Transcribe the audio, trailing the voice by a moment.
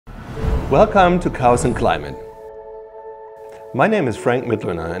Welcome to Cows and Climate. My name is Frank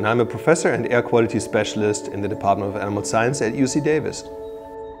Mitloehner and I'm a professor and air quality specialist in the Department of Animal Science at UC Davis.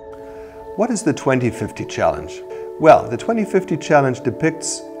 What is the 2050 challenge? Well, the 2050 challenge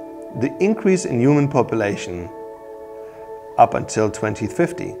depicts the increase in human population up until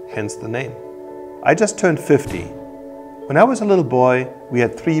 2050, hence the name. I just turned 50. When I was a little boy, we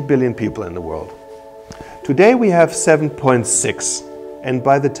had 3 billion people in the world. Today we have 7.6. And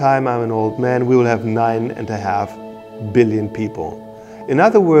by the time I'm an old man, we will have 9.5 billion people. In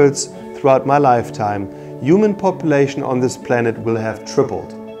other words, throughout my lifetime, human population on this planet will have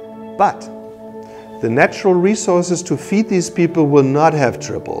tripled. But the natural resources to feed these people will not have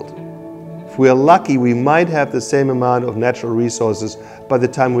tripled. If we are lucky, we might have the same amount of natural resources by the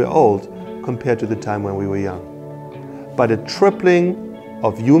time we're old compared to the time when we were young. But a tripling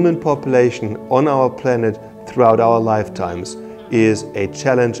of human population on our planet throughout our lifetimes is a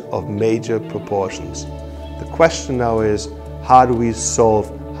challenge of major proportions. The question now is, how do we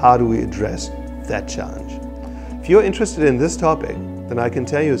address that challenge? If you're interested in this topic, then I can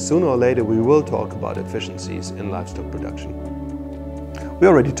tell you sooner or later we will talk about efficiencies in livestock production. We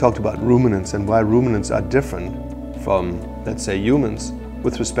already talked about ruminants and why ruminants are different from, let's say, humans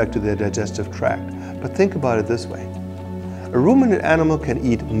with respect to their digestive tract. But think about it this way. A ruminant animal can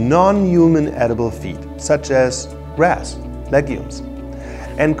eat non-human edible feed, such as grass, legumes,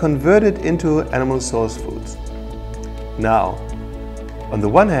 and convert it into animal source foods. Now, on the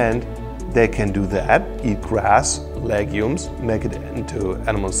one hand, they can do that, eat grass, legumes, make it into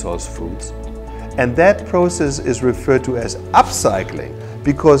animal source foods. And that process is referred to as upcycling,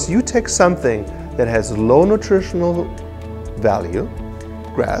 because you take something that has low nutritional value,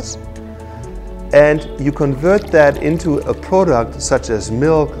 grass, and you convert that into a product such as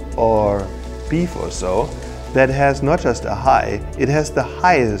milk or beef or so, that has not just a high, it has the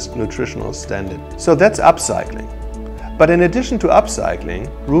highest nutritional standard. So that's upcycling. But in addition to upcycling,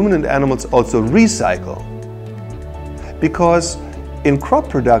 ruminant animals also recycle. Because in crop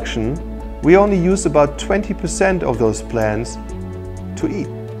production, we only use about 20% of those plants to eat.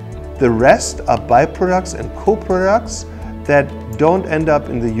 The rest are byproducts and co-products that don't end up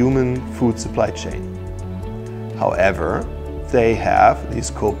in the human food supply chain. However, these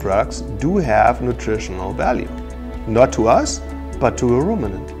co-products do have nutritional value. Not to us, but to a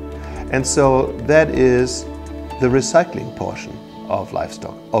ruminant. And so that is the recycling portion of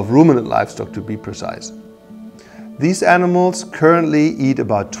livestock, of ruminant livestock to be precise. These animals currently eat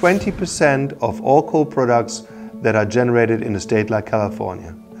about 20% of all co-products that are generated in a state like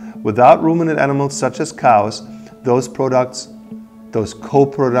California. Without ruminant animals such as cows, those co-products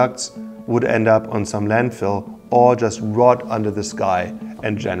would end up on some landfill or just rot under the sky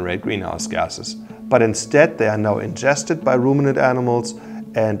and generate greenhouse gases. But instead they are now ingested by ruminant animals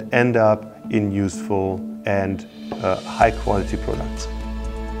and end up in useful and high quality products.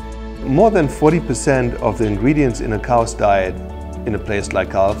 More than 40% of the ingredients in a cow's diet in a place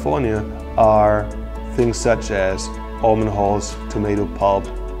like California are things such as almond hulls, tomato pulp,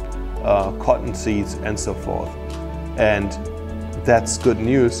 cotton seeds and so forth. And that's good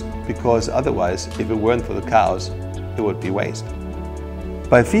news, because otherwise, if it weren't for the cows, it would be waste.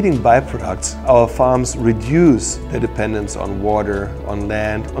 By feeding byproducts, our farms reduce their dependence on water, on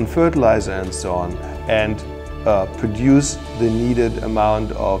land, on fertilizer and so on, and produce the needed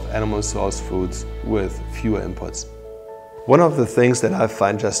amount of animal source foods with fewer inputs. One of the things that I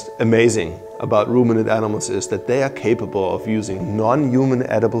find just amazing about ruminant animals is that they are capable of using non-human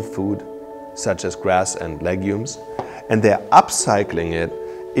edible food, such as grass and legumes, and they're upcycling it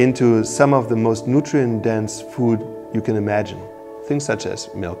into some of the most nutrient-dense food you can imagine. Things such as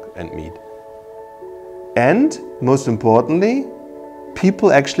milk and meat. And most importantly,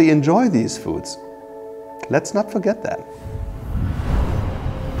 people actually enjoy these foods. Let's not forget that.